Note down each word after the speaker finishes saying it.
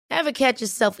Ever catch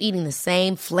yourself eating the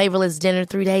same flavorless dinner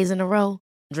 3 days in a row?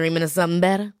 Dreaming of something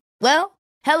better? Well,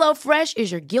 HelloFresh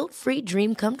is your guilt-free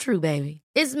dream come true, baby.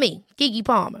 It's me, Keke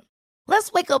Palmer.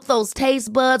 Let's wake up those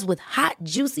taste buds with hot,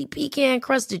 juicy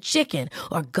pecan-crusted chicken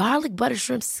or garlic butter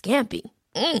shrimp scampi.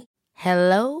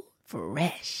 Hello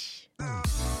Fresh.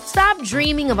 Stop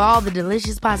dreaming of all the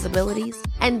delicious possibilities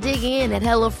and dig in at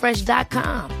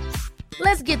HelloFresh.com.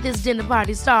 Let's get this dinner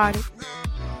party started.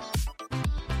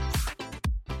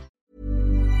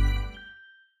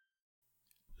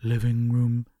 Living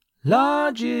Room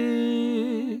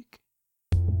Logic.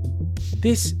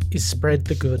 This is Spread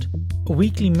the Good, a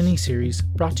weekly mini-series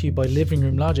brought to you by Living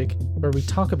Room Logic, where we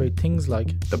talk about things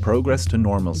like the progress to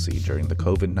normalcy during the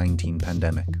COVID-19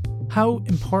 pandemic, how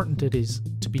important it is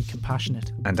to be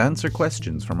compassionate, and answer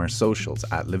questions from our socials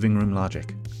at Living Room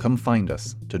Logic. Come find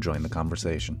us to join the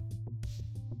conversation.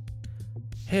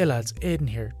 Hey lads, Aidan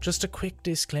here. Just a quick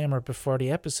disclaimer before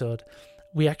the episode.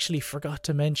 We actually forgot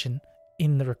to mention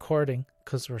in the recording,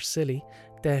 because we're silly,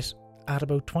 that at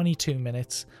about 22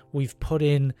 minutes we've put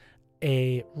in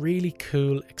a really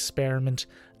cool experiment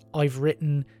I've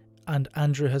written and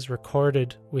Andrew has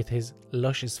recorded with his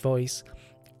luscious voice,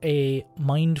 a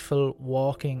mindful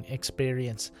walking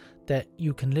experience that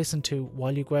you can listen to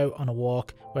while you go out on a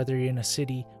walk, whether you're in a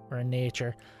city or in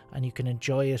nature, and you can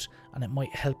enjoy it, and it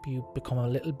might help you become a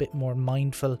little bit more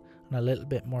mindful and a little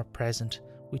bit more present.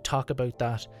 We talk about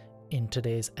that in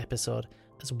today's episode,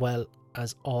 as well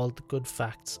as all the good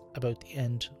facts about the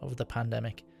end of the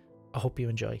pandemic. I hope you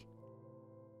enjoy.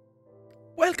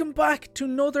 Welcome back to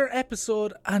another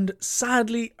episode, and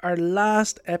sadly our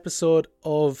last episode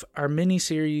of our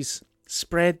mini-series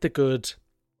Spread the Good,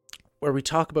 where we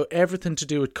talk about everything to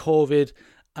do with COVID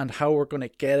and how we're going to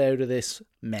get out of this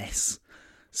mess.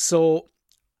 So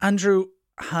Andrew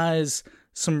has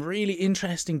some really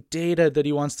interesting data that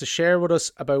he wants to share with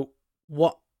us about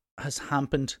what has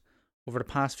happened over the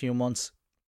past few months.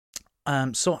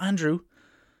 So Andrew,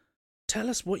 tell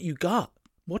us what you got.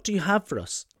 What do you have for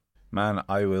us? Man,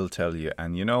 I will tell you.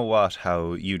 And you know what?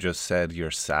 How you just said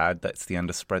you're sad that's the end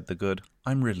of Spread the Good?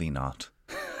 I'm really not.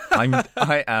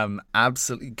 I am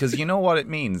absolutely, because you know what it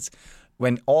means?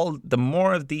 When the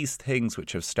more of these things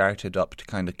which have started up to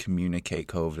kind of communicate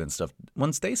COVID and stuff,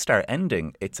 once they start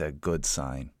ending, it's a good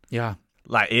sign. Yeah.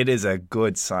 Like, it is a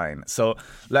good sign. So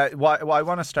what I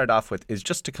want to start off with is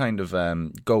just to kind of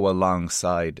go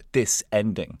alongside this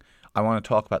ending. I want to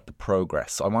talk about the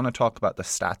progress. So I want to talk about the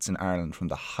stats in Ireland from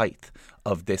the height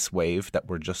of this wave that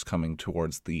we're just coming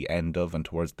towards the end of and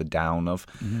towards the down of,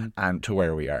 and to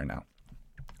where we are now.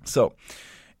 So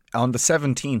on the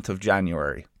 17th of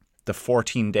January, the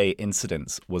 14-day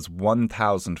incidence was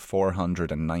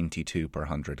 1,492 per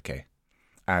 100k.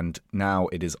 And now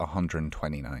it is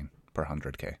 129 per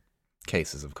 100k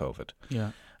cases of COVID.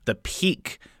 Yeah. The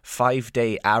peak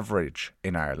 5-day average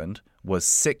in Ireland was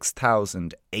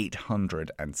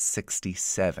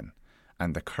 6,867,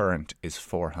 and the current is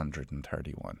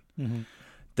 431.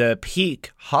 The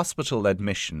peak hospital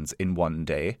admissions in one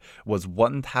day was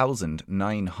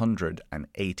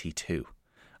 1,982,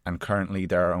 and currently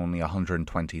there are only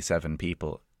 127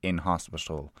 people in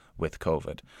hospital with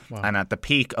COVID. Wow. And at the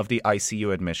peak of the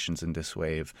ICU admissions in this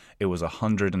wave, it was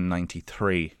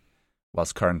 193,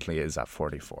 whilst currently it is at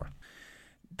 44.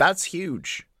 That's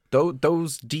huge.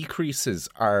 Those decreases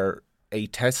are a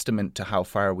testament to how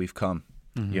far we've come,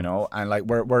 you know, and like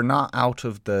we're not out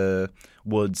of the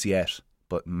woods yet,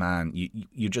 but man,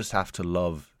 you just have to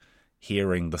love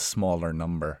hearing the smaller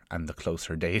number and the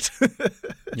closer date.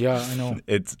 Yeah, I know.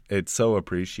 It's so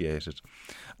appreciated.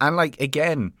 And like,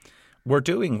 again, we're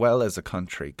doing well as a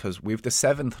country because we've the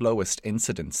 7th lowest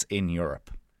incidence in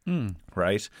Europe,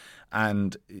 right?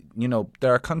 And, you know,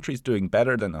 there are countries doing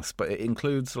better than us, but it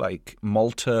includes like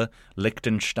Malta,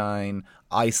 Liechtenstein,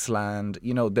 Iceland.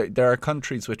 You know, there are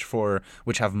countries which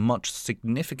have much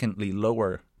significantly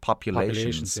lower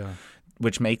populations, yeah.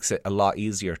 which makes it a lot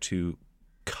easier to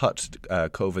cut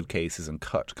COVID cases and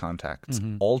cut contacts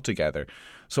altogether.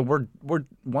 So we're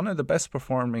one of the best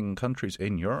performing countries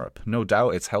in Europe. No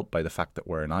doubt it's helped by the fact that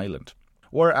we're an island.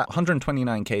 We're at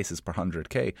 129 cases per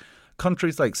 100k.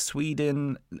 Countries like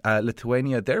Sweden,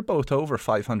 Lithuania, they're both over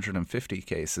 550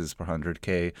 cases per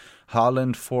 100k.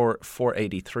 Holland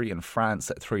 483 and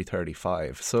France at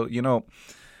 335. So, you know,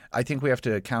 I think we have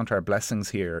to count our blessings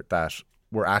here that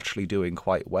we're actually doing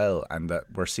quite well and that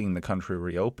we're seeing the country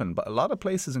reopen. But a lot of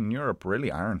places in Europe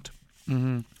really aren't.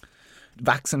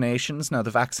 Vaccinations. Now,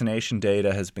 the vaccination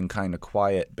data has been kind of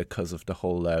quiet because of the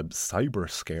whole cyber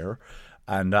scare,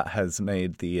 and that has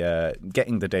made the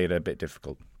getting the data a bit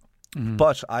difficult.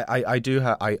 But I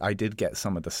did get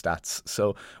some of the stats.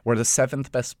 So we're the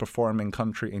 7th best performing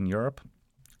country in Europe.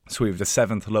 So we have the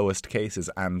 7th lowest cases,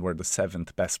 and we're the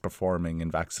 7th best performing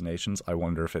in vaccinations. I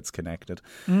wonder if it's connected.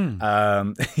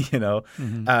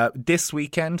 This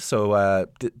weekend,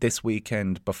 this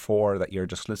weekend before that you're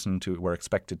just listening to, we're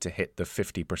expected to hit the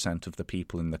 50% of the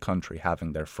people in the country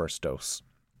having their first dose,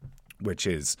 which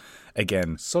is,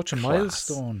 again, such a class.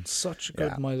 Milestone, such a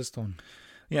good milestone.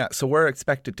 Yeah, so we're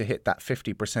expected to hit that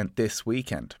 50% this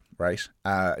weekend, right?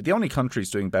 The only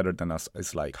countries doing better than us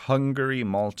is like Hungary,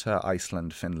 Malta,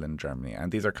 Iceland, Finland, Germany.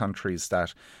 And these are countries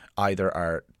that either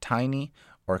are tiny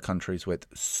or countries with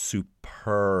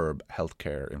superb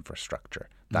healthcare infrastructure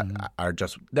that are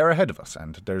just, they're ahead of us.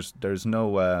 And there's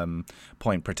no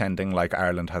point pretending like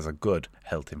Ireland has a good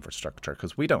health infrastructure,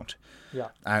 because we don't.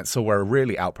 Yeah. So we're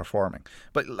really outperforming.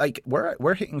 But like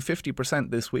we're hitting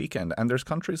 50% this weekend, and there's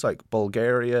countries like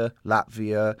Bulgaria,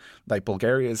 Latvia. Like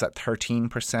Bulgaria is at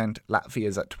 13%, Latvia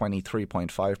is at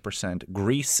 23.5%,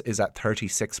 Greece is at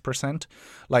 36%.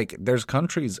 Like there's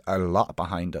countries a lot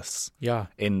behind us. Yeah.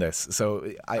 In this. So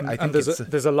I think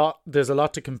there's a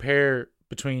lot to compare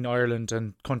between Ireland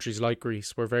and countries like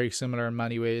Greece. We're very similar in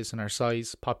many ways in our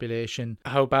size, population,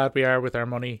 how bad we are with our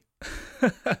money.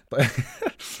 But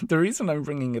the reason I'm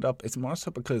bringing it up is more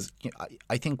so because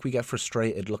I think we get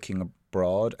frustrated looking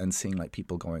abroad and seeing like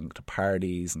people going to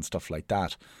parties and stuff like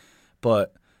that.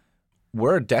 But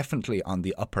we're definitely on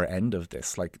the upper end of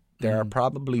this. Like there are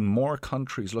probably more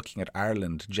countries looking at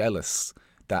Ireland jealous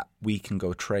that we can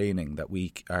go training, that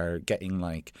we are getting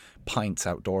like pints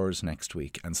outdoors next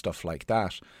week and stuff like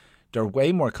that. There are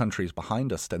way more countries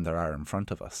behind us than there are in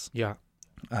front of us. Yeah.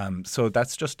 So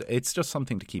it's just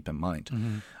something to keep in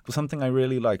mind. But something I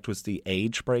really liked was the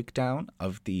age breakdown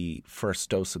of the first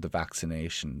dose of the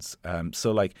vaccinations.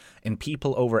 So like in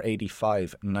people over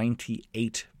 85,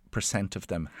 98% of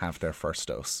them have their first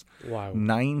dose. Wow.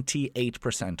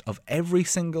 98% of every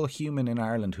single human in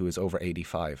Ireland who is over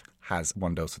 85 has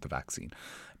one dose of the vaccine.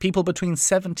 People between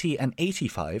 70 and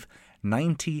 85,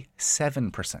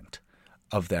 97%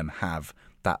 of them have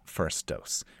that first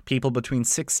dose. People between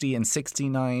 60 and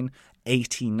 69,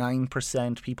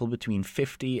 89%. People between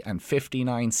 50 and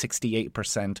 59,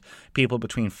 68%. People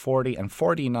between 40 and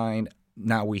 49,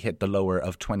 now we hit the lower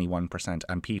of 21%,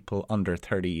 and people under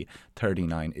 30,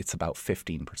 39, it's about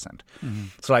 15%.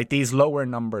 So like these lower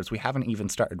numbers, we haven't even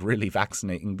started really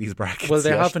vaccinating these brackets. Well,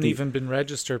 they haven't even been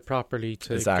registered properly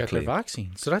to get their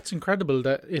vaccine. So that's incredible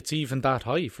that it's even that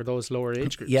high for those lower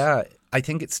age groups. Yeah, I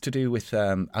think it's to do with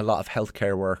a lot of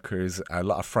healthcare workers, a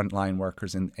lot of frontline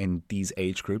workers in these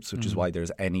age groups, which is why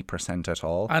there's any percent at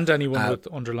all. And anyone with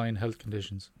underlying health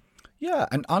conditions. Yeah,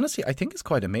 and honestly, I think it's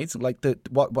quite amazing. Like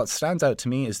what stands out to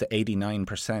me is the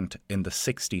 89% in the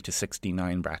 60 to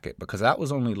 69 bracket, because that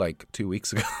was only like 2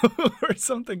 weeks ago or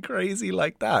something crazy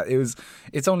like that.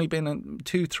 It's only been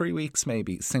 2-3 weeks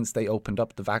maybe since they opened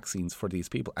up the vaccines for these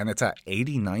people, and it's at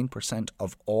 89%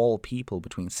 of all people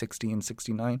between 60 and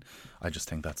 69. I just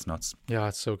think that's nuts. Yeah,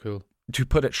 it's so cool. To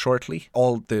put it shortly,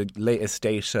 all the latest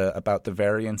data about the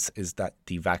variants is that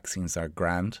the vaccines are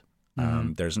grand.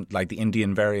 There's like the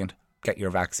Indian variant. Get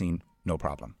your vaccine, no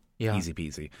problem. Yeah. Easy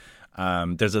peasy.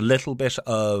 There's a little bit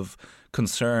of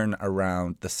concern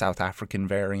around the South African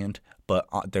variant, but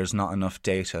there's not enough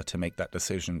data to make that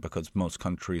decision because most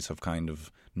countries have kind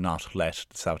of not let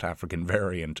the South African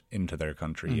variant into their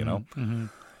country, you know.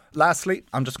 Lastly,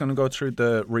 I'm just going to go through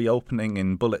the reopening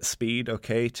in bullet speed,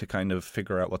 okay, to kind of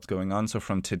figure out what's going on. So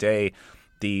from today,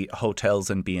 the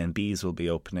hotels and B&Bs will be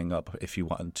opening up if you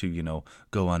want to, you know,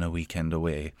 go on a weekend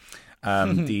away.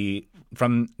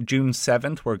 From June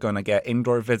 7th, we're going to get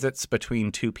indoor visits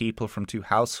between 2 people from 2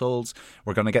 households.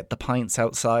 We're going to get the pints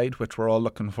outside, which we're all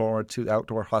looking forward to.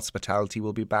 Outdoor hospitality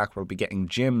will be back. We'll be getting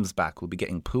gyms back. We'll be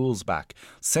getting pools back.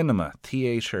 Cinema,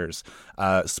 theatres,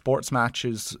 sports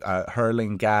matches,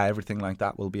 hurling, GA, everything like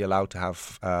that will be allowed to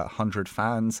have 100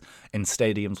 fans. In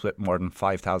stadiums with more than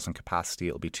 5,000 capacity,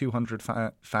 it'll be 200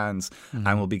 fans.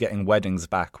 And we'll be getting weddings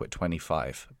back with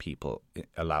 25 people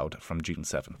allowed from June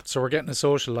 7th. So we're getting a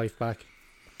social life back.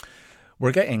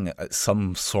 We're getting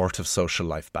some sort of social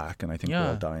life back, and I think we're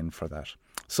all dying for that.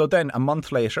 So then a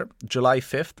month later, July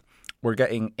 5th, we're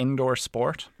getting indoor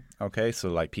sport. Okay, so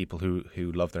like people who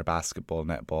love their basketball,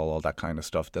 netball, all that kind of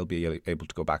stuff, they'll be able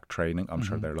to go back training. I'm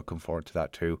sure they're looking forward to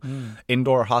that too.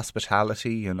 Indoor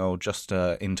hospitality, you know, just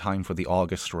in time for the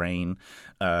August rain.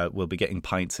 We'll be getting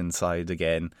pints inside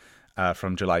again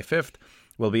from July 5th.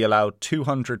 We'll be allowed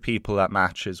 200 people at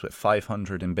matches with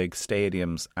 500 in big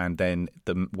stadiums, and then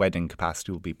the wedding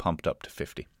capacity will be pumped up to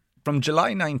 50. From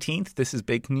July 19th, this is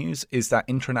big news, is that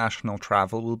international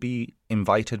travel will be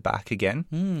invited back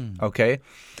again. Okay?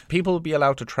 People will be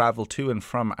allowed to travel to and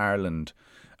from Ireland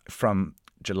from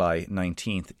July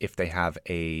 19th if they have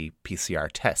a PCR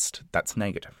test that's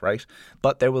negative, right?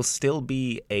 But there will still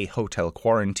be a hotel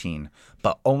quarantine,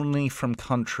 but only from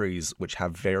countries which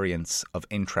have variants of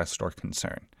interest or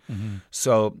concern.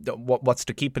 So what's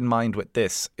to keep in mind with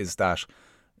this is that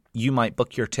you might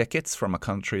book your tickets from a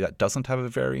country that doesn't have a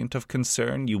variant of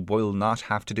concern. You will not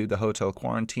have to do the hotel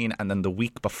quarantine. And then the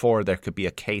week before, there could be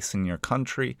a case in your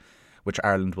country, which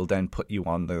Ireland will then put you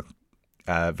on the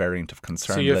variant of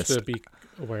concern list. So you have to be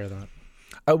aware of that.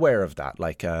 Aware of that.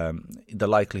 Like, the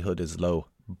likelihood is low.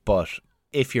 But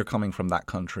if you're coming from that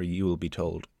country, you will be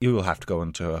told you will have to go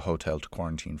into a hotel to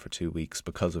quarantine for 2 weeks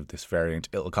because of this variant.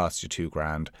 It'll cost you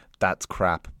 $2,000. That's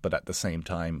crap. But at the same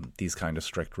time, these kind of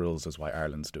strict rules is why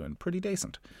Ireland's doing pretty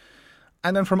decent.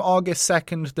 And then from August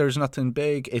 2nd, there's nothing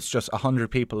big. It's just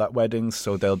 100 people at weddings.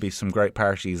 So there'll be some great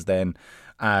parties then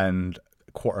and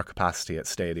quarter capacity at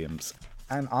stadiums.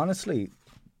 And honestly,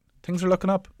 things are looking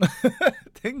up.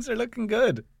 Things are looking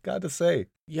good, gotta say.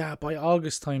 Yeah, by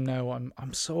August time now,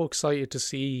 I'm so excited to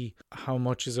see how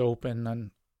much is open.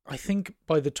 And I think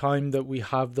by the time that we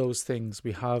have those things,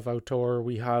 we have outdoor,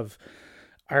 we have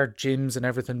our gyms and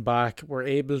everything back, we're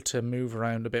able to move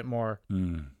around a bit more.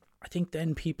 I think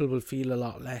then people will feel a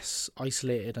lot less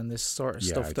isolated, and this sort of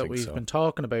stuff that we've been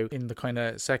talking about in the kind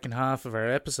of second half of our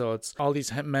episodes, all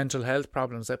these mental health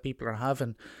problems that people are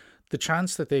having, the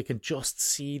chance that they can just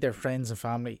see their friends and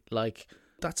family, like,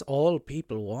 that's all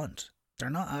people want. They're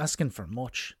not asking for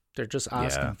much. They're just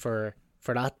asking for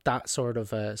that sort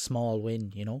of a small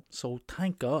win, you know? So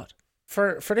thank God.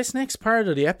 For this next part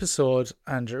of the episode,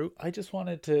 Andrew, I just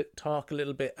wanted to talk a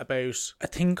little bit about a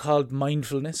thing called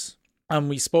mindfulness. And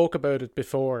we spoke about it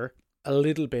before a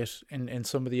little bit in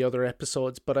some of the other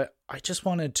episodes, but I just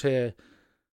wanted to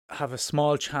have a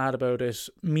small chat about it.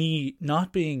 Me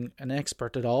not being an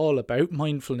expert at all about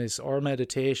mindfulness or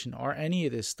meditation or any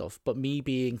of this stuff, but me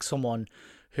being someone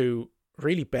who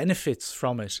really benefits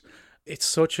from it. It's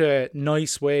such a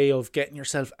nice way of getting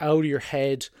yourself out of your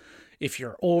head. If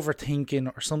you're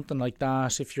overthinking or something like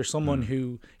that, if you're someone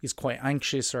who is quite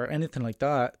anxious or anything like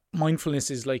that,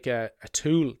 mindfulness is like a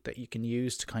tool that you can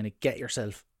use to kind of get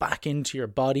yourself back into your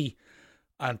body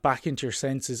and back into your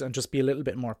senses and just be a little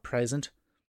bit more present.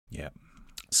 Yeah.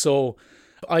 So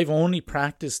I've only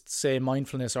practiced, say,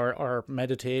 mindfulness or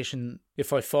meditation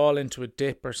if I fall into a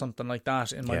dip or something like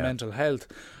that in my mental health.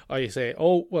 I say,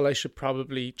 oh, well, I should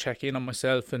probably check in on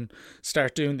myself and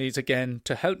start doing these again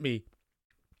to help me.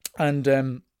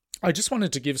 And I just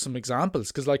wanted to give some examples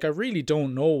because, like, I really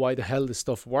don't know why the hell this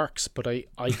stuff works, but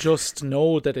I just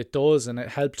know that it does, and it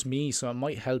helped me, so it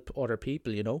might help other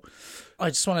people, you know. I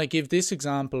just want to give this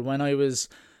example. When I was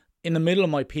in the middle of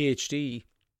my PhD,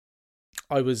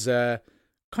 I was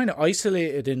kind of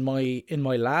isolated in my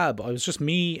lab. I was just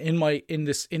me in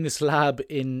this lab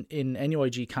in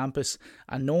NUIG campus,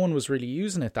 and no one was really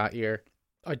using it that year.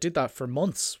 I did that for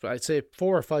months. I'd say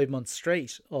 4 or 5 months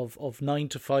straight of 9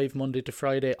 to 5, Monday to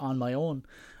Friday on my own.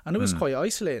 And it was quite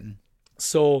isolating.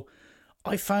 So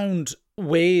I found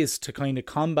ways to kind of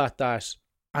combat that.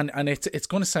 And it's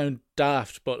going to sound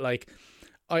daft, but like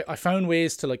I found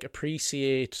ways to like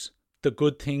appreciate the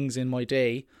good things in my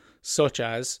day, such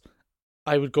as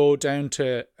I would go down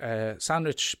to a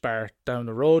sandwich bar down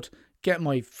the road, get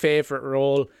my favourite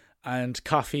roll and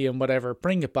coffee and whatever,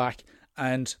 bring it back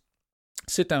and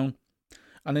sit down,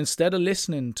 and instead of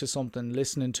listening to a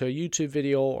YouTube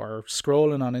video or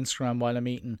scrolling on Instagram while I'm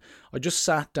eating, I just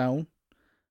sat down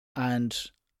and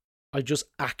I just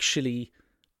actually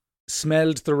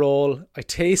smelled the roll, I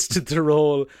tasted the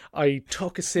roll, I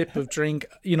took a sip of drink,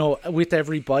 you know, with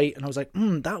every bite, and I was like,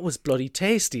 that was bloody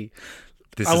tasty.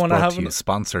 This is brought to you,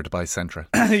 sponsored by Centra.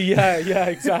 yeah,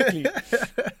 exactly.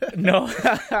 No.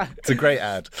 It's a great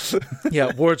ad.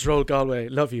 Yeah, Words Roll Galway,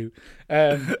 love you.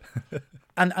 And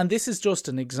this is just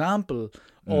an example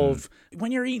of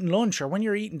when you're eating lunch or when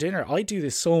you're eating dinner. I do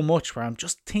this so much where I'm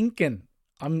just thinking.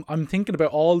 I'm thinking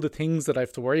about all the things that I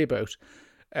have to worry about,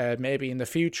 maybe in the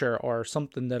future, or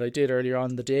something that I did earlier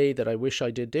on in the day that I wish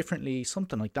I did differently,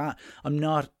 something like that. I'm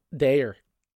not there.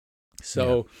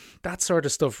 So that sort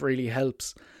of stuff really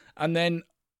helps. And then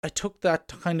I took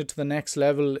that kind of to the next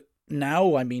level.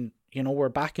 Now, I mean, you know, we're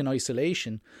back in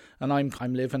isolation and I'm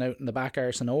living out in the back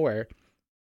arse of nowhere.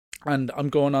 And I'm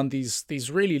going on these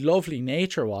really lovely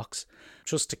nature walks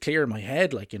just to clear my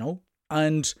head, like, you know.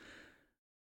 And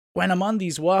when I'm on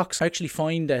these walks, I actually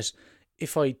find that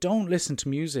if I don't listen to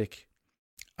music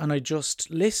and I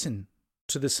just listen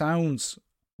to the sounds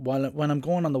when I'm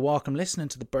going on the walk, I'm listening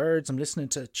to the birds. I'm listening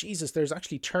to, Jesus, there's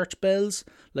actually church bells,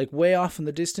 like way off in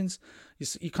the distance.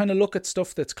 You kind of look at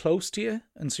stuff that's close to you.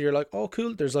 And so you're like, oh,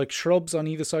 cool. There's like shrubs on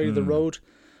either side of the road.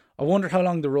 I wonder how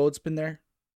long the road's been there.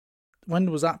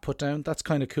 When was that put down? That's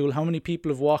kind of cool. How many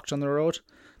people have walked on the road?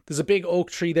 There's a big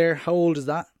oak tree there. How old is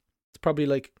that? It's probably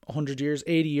like 100 years,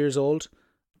 80 years old.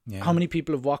 Yeah. How many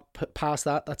people have walked past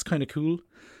that? That's kind of cool.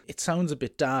 It sounds a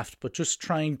bit daft, but just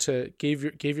trying to give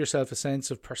yourself a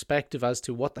sense of perspective as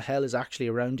to what the hell is actually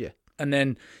around you. And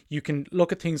then you can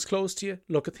look at things close to you,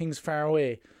 look at things far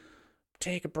away,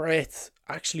 take a breath,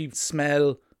 actually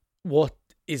smell what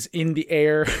is in the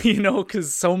air,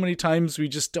 because so many times we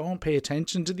just don't pay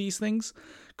attention to these things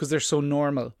because they're so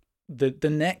normal. The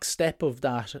next step of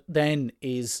that then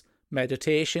is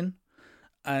meditation.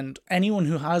 And anyone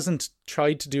who hasn't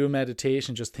tried to do a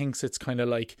meditation just thinks it's kind of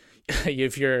like you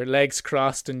have your legs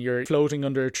crossed and you're floating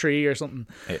under a tree or something.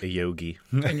 A yogi.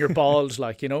 And you're bald,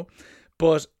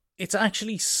 But it's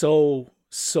actually so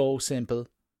simple.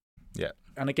 Yeah.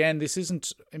 And again, this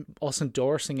isn't us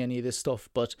endorsing any of this stuff,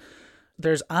 but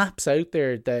there's apps out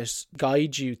there that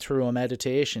guide you through a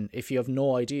meditation if you have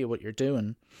no idea what you're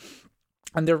doing.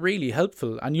 And they're really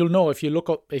helpful. And you'll know if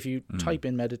you type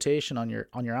in meditation on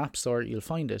your app store, you'll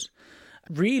find it.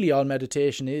 Really, all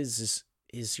meditation is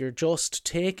you're just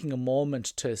taking a moment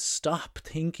to stop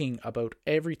thinking about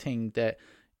everything that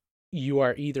you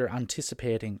are either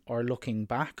anticipating or looking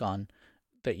back on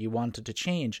that you wanted to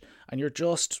change. And you're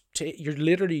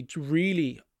literally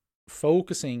really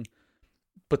focusing,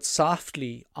 but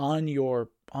softly, on your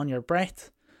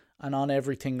breath and on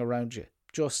everything around you.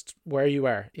 Just where you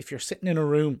are. If you're sitting in a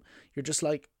room, you're just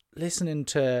like listening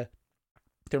to,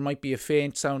 there might be a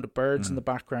faint sound of birds in the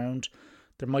background.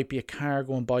 There might be a car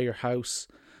going by your house.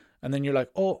 And then you're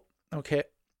like, oh, okay,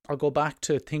 I'll go back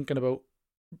to thinking about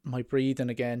my breathing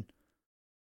again.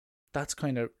 That's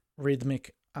kind of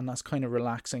rhythmic and that's kind of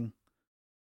relaxing.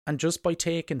 And just by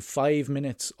taking 5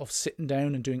 minutes of sitting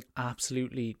down and doing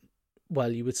absolutely,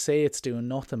 well, you would say it's doing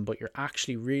nothing, but you're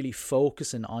actually really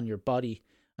focusing on your body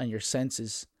and your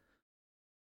senses.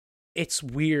 It's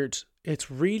weird. It's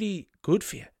really good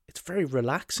for you. It's very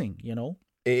relaxing,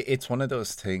 It's one of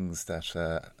those things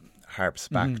that harps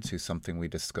back to something we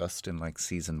discussed in like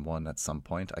season 1 at some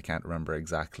point. I can't remember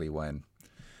exactly when.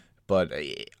 But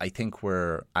I think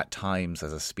we're at times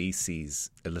as a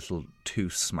species a little too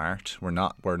smart. We're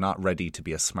not ready to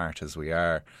be as smart as we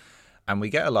are. And we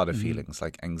get a lot of feelings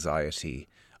like anxiety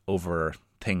over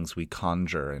things we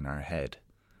conjure in our head.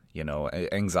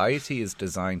 Anxiety is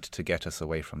designed to get us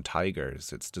away from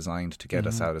tigers. It's designed to get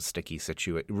us out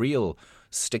of real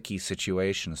sticky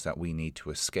situations that we need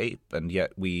to escape. And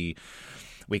yet we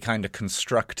kind of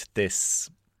construct this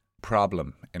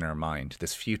problem in our mind,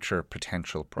 this future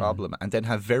potential problem, and then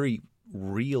have very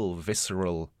real,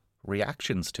 visceral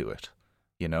reactions to it,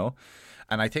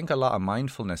 And I think a lot of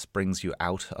mindfulness brings you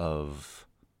out of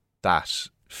that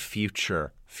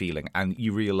future feeling, and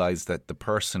you realize that the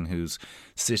person who's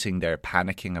sitting there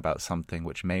panicking about something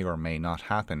which may or may not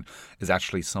happen is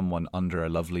actually someone under a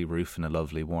lovely roof in a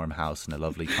lovely warm house in a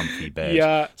lovely comfy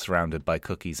bed, surrounded by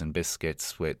cookies and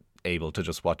biscuits, with able to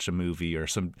just watch a movie or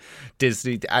some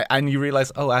Disney, and you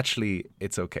realize, oh, actually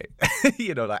it's okay.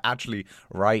 Actually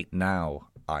right now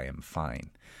I am fine.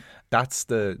 That's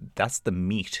the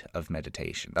meat of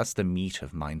meditation. That's the meat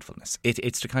of mindfulness.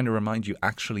 It's to kind of remind you,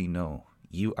 actually, no,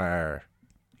 you're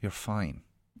fine.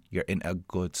 You're in a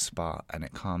good spot, and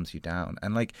it calms you down.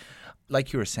 And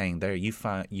like you were saying there, you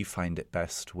find it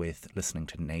best with listening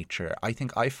to nature. I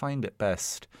think I find it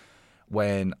best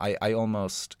when I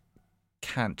almost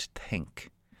can't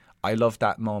think. I love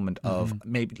that moment of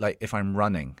maybe like if I'm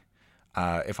running,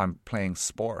 if I'm playing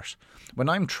sport. When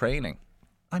I'm training,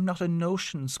 I'm not a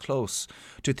notions close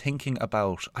to thinking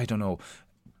about, I don't know,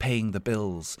 paying the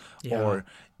bills or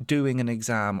doing an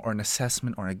exam or an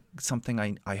assessment or something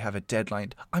I have a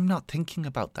deadline. I'm not thinking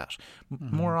about that.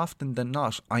 More often than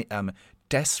not, I am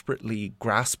desperately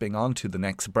grasping onto the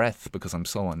next breath because I'm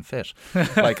so unfit.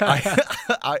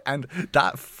 And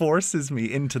that forces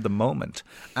me into the moment.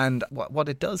 And what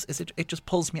it does is it just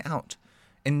pulls me out.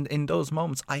 In those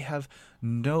moments, I have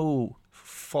no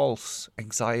false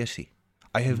anxiety.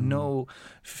 I have no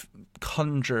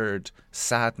conjured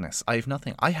sadness. I have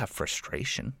nothing. I have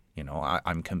frustration.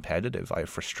 I'm competitive. I have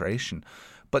frustration.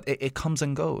 But it comes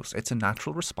and goes. It's a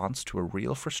natural response to a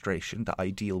real frustration that I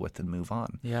deal with and move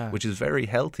on. Yeah. Which is very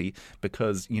healthy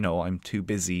because, I'm too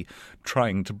busy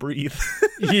trying to breathe.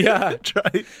 Yeah.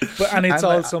 It's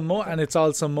also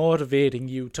motivating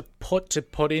you to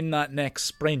put in that next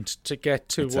sprint to get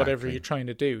to whatever you're trying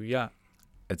to do. Yeah.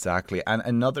 Exactly. And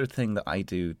another thing that I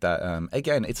do that,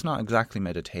 again, it's not exactly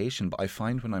meditation, but I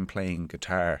find when I'm playing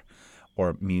guitar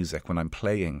or music, when I'm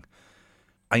playing,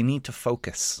 I need to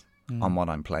focus on what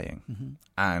I'm playing.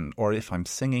 And or if I'm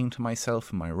singing to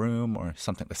myself in my room or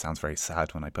something, that sounds very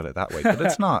sad when I put it that way, but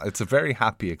it's not. It's a very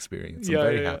happy experience. I'm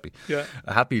very happy. Yeah.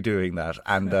 Happy doing that.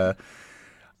 And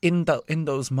in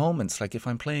those moments, like if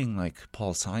I'm playing like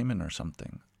Paul Simon or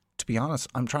something, to be honest,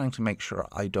 I'm trying to make sure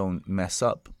I don't mess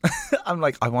up. I'm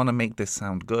like, I want to make this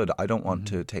sound good. I don't want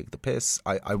to take the piss.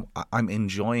 I'm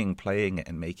enjoying playing it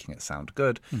and making it sound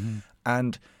good.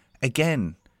 And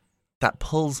again, that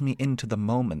pulls me into the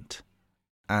moment,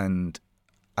 and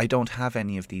I don't have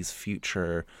any of these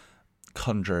future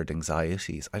conjured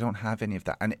anxieties. I don't have any of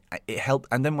that, and it helped.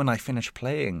 And then when I finish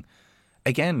playing,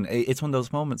 again, it's one of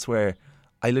those moments where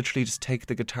I literally just take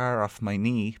the guitar off my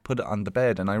knee, put it on the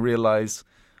bed, and I realize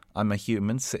I'm a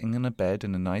human sitting in a bed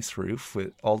in a nice roof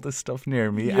with all this stuff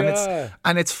near me,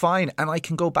 and it's fine, and I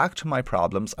can go back to my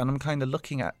problems, and I'm kind of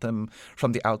looking at them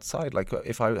from the outside. Like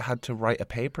if I had to write a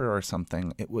paper or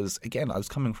something, it was, again, I was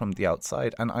coming from the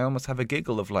outside, and I almost have a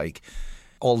giggle of like,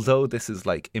 although this is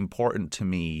like important to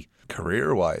me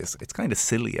career-wise, it's kind of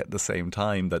silly at the same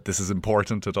time that this is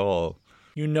important at all.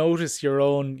 You notice your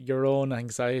own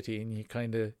anxiety, and you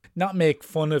kind of not make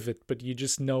fun of it, but you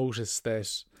just notice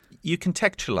that. You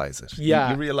contextualize it.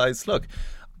 Yeah. You realize, look,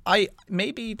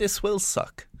 maybe this will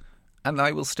suck, and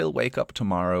I will still wake up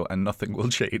tomorrow and nothing will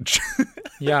change.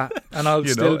 Yeah, and I'll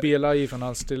still be alive, and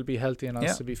I'll still be healthy, and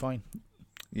I'll still be fine.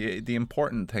 Yeah, the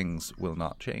important things will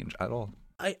not change at all.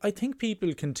 I think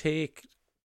people can take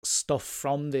stuff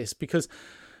from this, because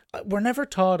we're never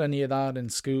taught any of that in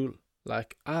school,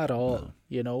 like at all,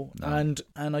 No. And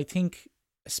I think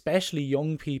especially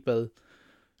young people,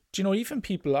 do you know, even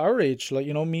people our age, like,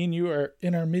 me and you are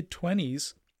in our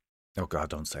mid-20s. Oh God,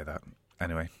 don't say that.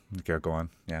 Anyway, go on.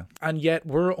 Yeah. And yet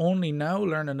we're only now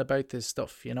learning about this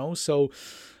stuff, So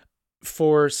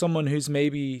for someone who's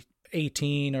maybe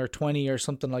 18 or 20 or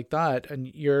something like that, and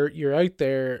you're out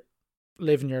there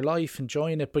living your life,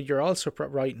 enjoying it, but you're also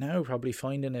right now probably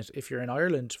finding it, if you're in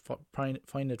Ireland,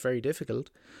 find it very difficult.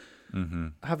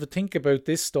 Have a think about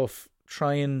this stuff.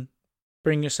 Try and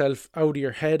bring yourself out of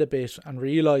your head a bit and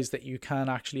realize that you can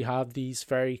actually have these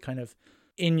very kind of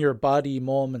in your body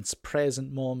moments,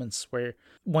 present moments, where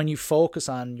when you focus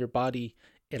on your body,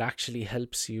 it actually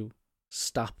helps you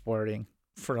stop worrying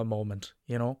for a moment,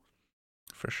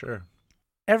 For sure.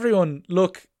 Everyone,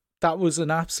 look, that was an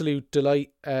absolute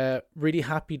delight. Really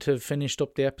happy to have finished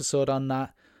up the episode on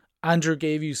that. Andrew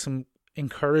gave you some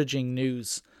encouraging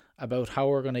news about how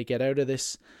we're going to get out of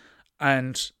this.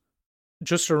 And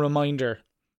just a reminder,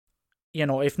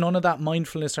 if none of that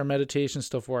mindfulness or meditation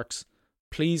stuff works,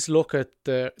 please look at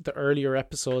the earlier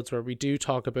episodes where we do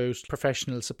talk about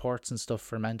professional supports and stuff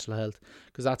for mental health,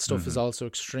 because that stuff is also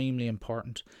extremely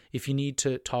important. If you need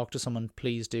to talk to someone,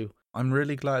 please do. I'm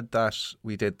really glad that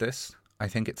we did this. I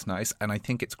think it's nice, and I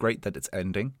think it's great that it's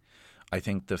ending. I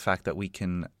think the fact that we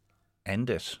can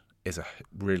end it is a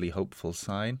really hopeful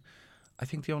sign. I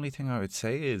think the only thing I would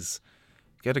say is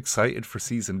get excited for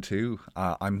season 2.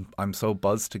 I'm so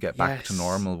buzzed to get back to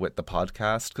normal with the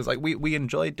podcast, because we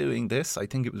enjoyed doing this. I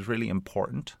think it was really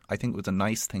important. I think it was a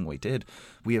nice thing we did.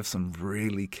 We have some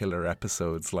really killer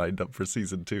episodes lined up for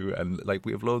season 2, and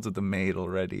we have loads of them made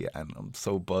already, and I'm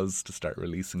so buzzed to start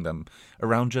releasing them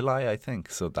around July, I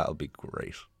think. So that'll be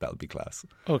great. That'll be class.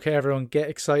 Okay, everyone, get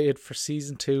excited for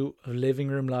season 2 of Living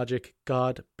Room Logic.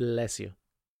 God bless you.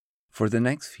 For the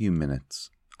next few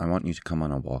minutes, I want you to come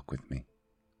on a walk with me.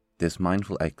 This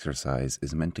mindful exercise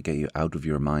is meant to get you out of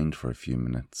your mind for a few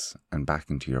minutes and back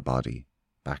into your body,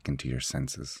 back into your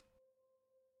senses.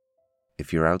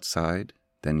 If you're outside,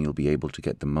 then you'll be able to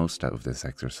get the most out of this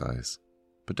exercise.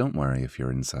 But don't worry if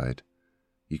you're inside.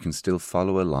 You can still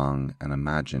follow along and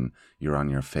imagine you're on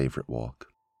your favourite walk.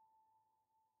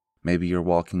 Maybe you're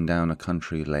walking down a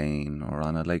country lane or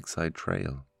on a lakeside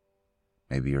trail.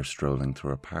 Maybe you're strolling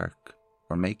through a park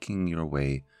or making your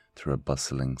way through a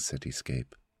bustling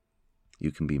cityscape.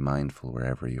 You can be mindful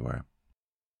wherever you are.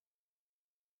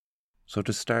 So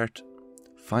to start,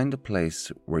 find a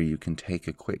place where you can take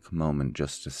a quick moment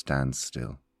just to stand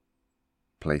still,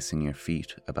 placing your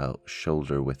feet about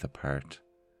shoulder width apart,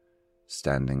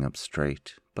 standing up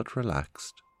straight but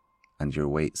relaxed, and your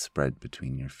weight spread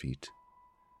between your feet.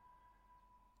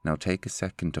 Now take a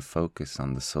second to focus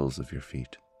on the soles of your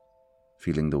feet,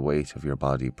 feeling the weight of your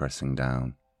body pressing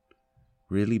down,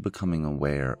 really becoming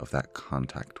aware of that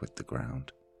contact with the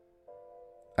ground.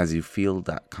 As you feel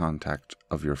that contact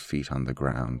of your feet on the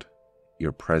ground,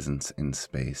 your presence in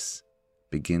space,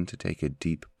 begin to take a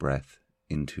deep breath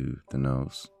into the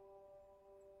nose.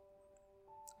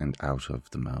 and out of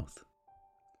the mouth.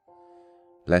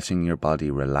 Letting your body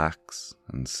relax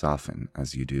and soften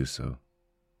as you do so.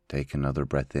 Take another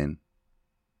breath in,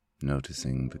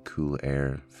 noticing the cool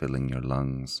air filling your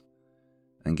lungs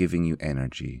and giving you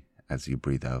energy as you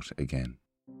breathe out again.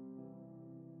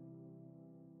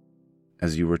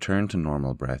 As you return to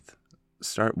normal breath,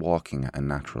 start walking at a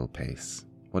natural pace,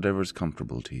 whatever is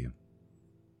comfortable to you.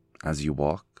 As you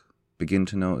walk, begin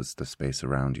to notice the space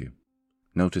around you.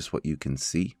 Notice what you can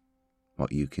see,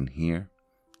 what you can hear,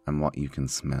 and what you can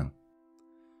smell.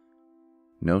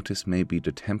 Notice maybe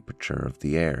the temperature of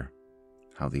the air,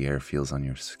 how the air feels on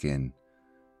your skin,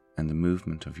 and the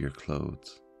movement of your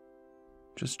clothes.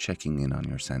 Just checking in on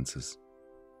your senses.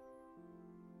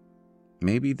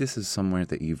 Maybe this is somewhere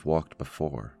that you've walked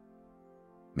before.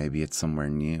 Maybe it's somewhere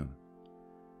new.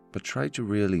 But try to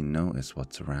really notice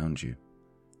what's around you.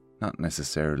 Not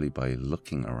necessarily by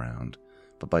looking around,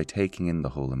 but by taking in the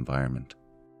whole environment.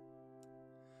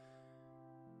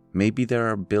 Maybe there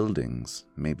are buildings,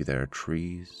 maybe there are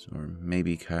trees, or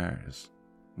maybe cars.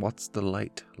 What's the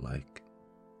light like?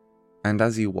 And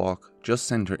as you walk, just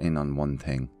center in on one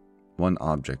thing, one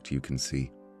object you can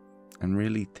see, and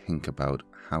really think about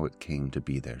how it came to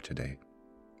be there today.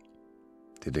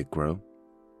 Did it grow,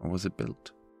 or was it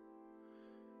built?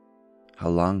 How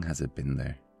long has it been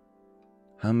there?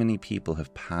 How many people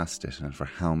have passed it, and for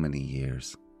how many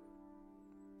years?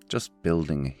 Just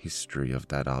building a history of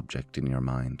that object in your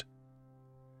mind.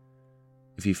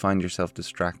 If you find yourself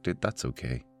distracted, that's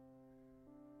okay.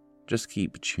 Just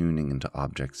keep tuning into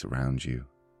objects around you,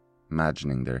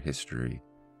 imagining their history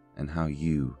and how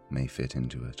you may fit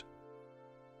into it.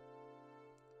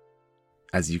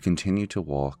 As you continue to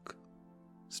walk,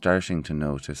 starting to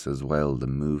notice as well the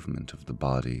movement of the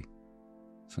body,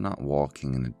 so not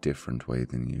walking in a different way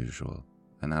than usual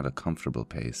and at a comfortable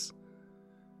pace.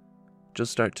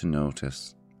 Just start to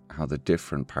notice how the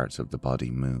different parts of the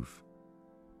body move.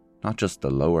 Not just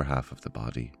the lower half of the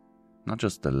body, not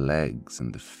just the legs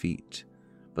and the feet,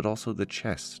 but also the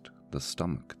chest, the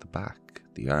stomach, the back,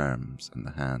 the arms and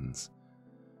the hands.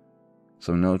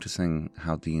 So noticing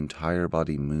how the entire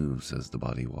body moves as the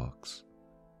body walks.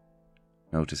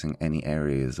 Noticing any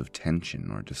areas of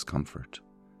tension or discomfort.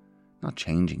 Not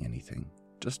changing anything,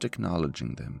 just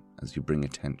acknowledging them as you bring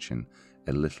attention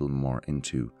a little more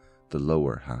into the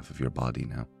lower half of your body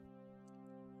now.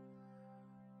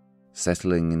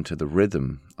 Settling into the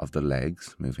rhythm of the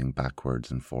legs moving backwards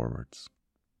and forwards.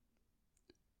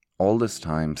 All this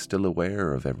time still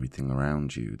aware of everything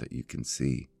around you that you can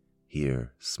see,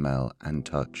 hear, smell and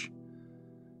touch,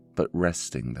 but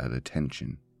resting that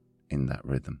attention in that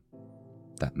rhythm,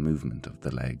 that movement of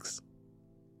the legs.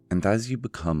 And as you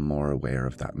become more aware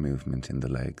of that movement in the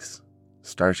legs,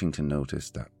 starting to notice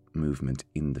that movement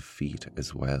in the feet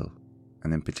as well,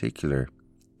 and in particular,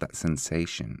 that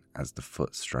sensation as the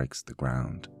foot strikes the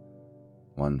ground,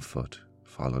 one foot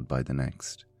followed by the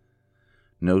next,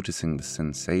 noticing the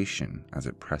sensation as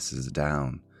it presses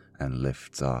down and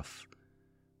lifts off,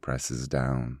 presses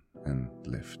down and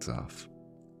lifts off.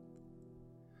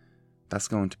 That's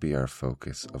going to be our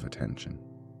focus of attention.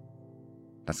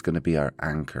 That's going to be our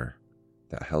anchor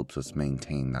that helps us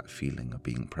maintain that feeling of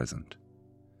being present,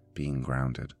 being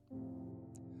grounded.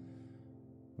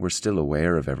 We're still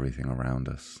aware of everything around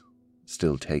us,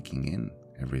 still taking in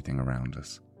everything around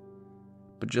us,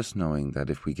 but just knowing that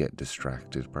if we get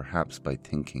distracted, perhaps by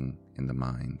thinking in the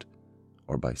mind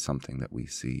or by something that we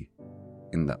see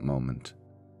in that moment,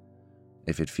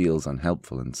 if it feels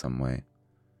unhelpful in some way,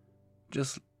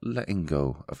 just letting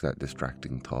go of that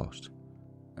distracting thought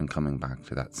and coming back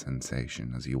to that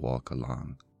sensation as you walk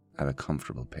along at a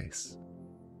comfortable pace,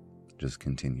 just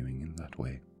continuing in that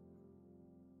way.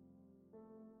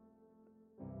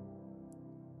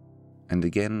 And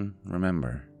again,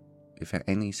 remember, if at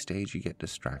any stage you get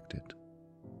distracted,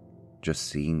 just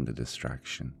seeing the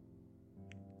distraction,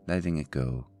 letting it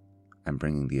go and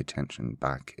bringing the attention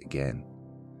back again,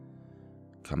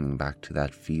 coming back to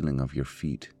that feeling of your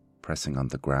feet pressing on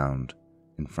the ground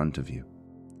in front of you,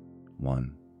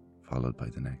 one followed by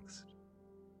the next.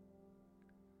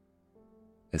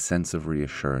 A sense of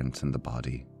reassurance in the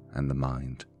body and the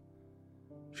mind,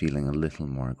 feeling a little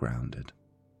more grounded,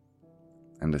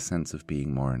 and a sense of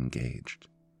being more engaged,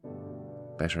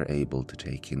 better able to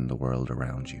take in the world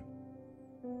around you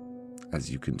as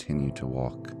you continue to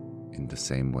walk in the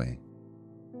same way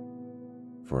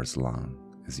for as long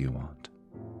as you want.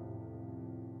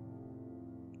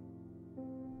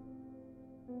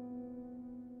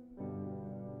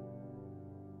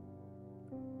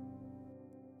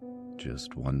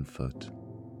 Just one foot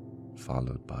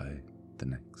followed by the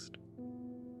next.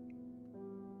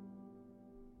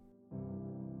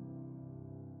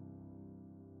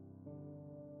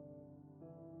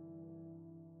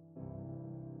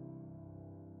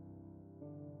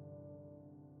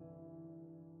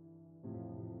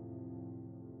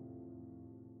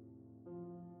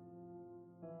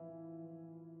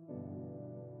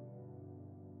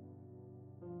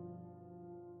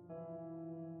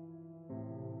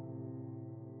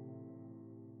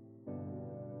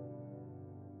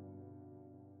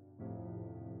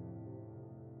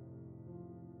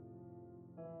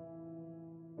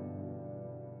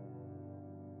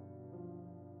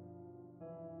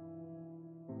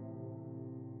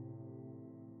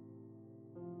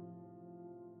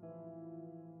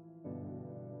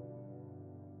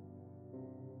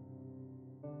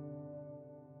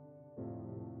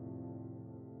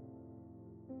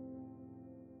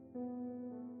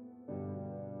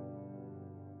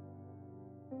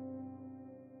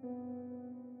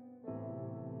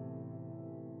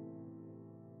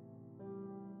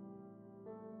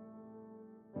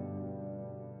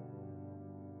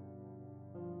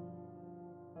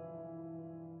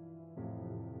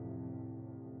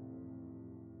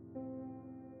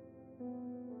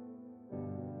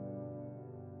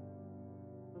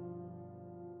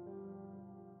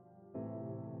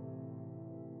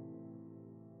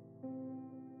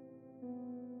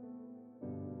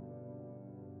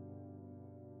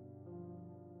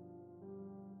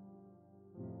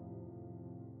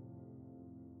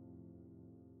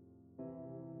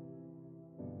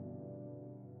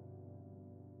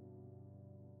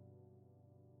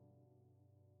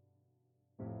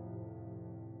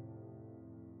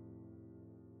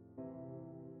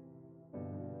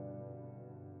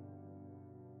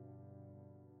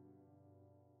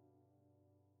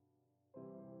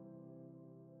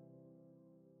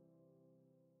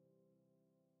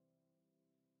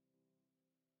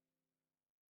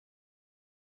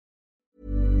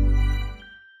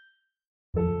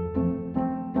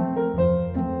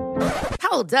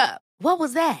 Hold up. What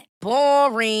was that?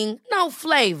 Boring. No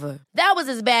flavor. That was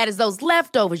as bad as those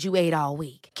leftovers you ate all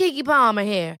week. Keke Palmer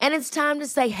here, and it's time to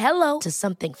say hello to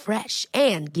something fresh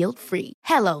and guilt-free.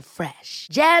 Hello Fresh.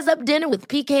 Jazz up dinner with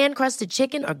pecan-crusted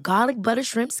chicken or garlic butter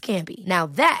shrimp scampi. Now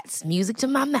that's music to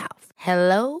my mouth.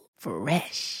 Hello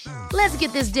Fresh. Let's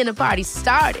get this dinner party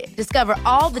started. Discover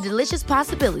all the delicious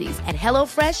possibilities at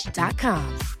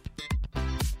hellofresh.com.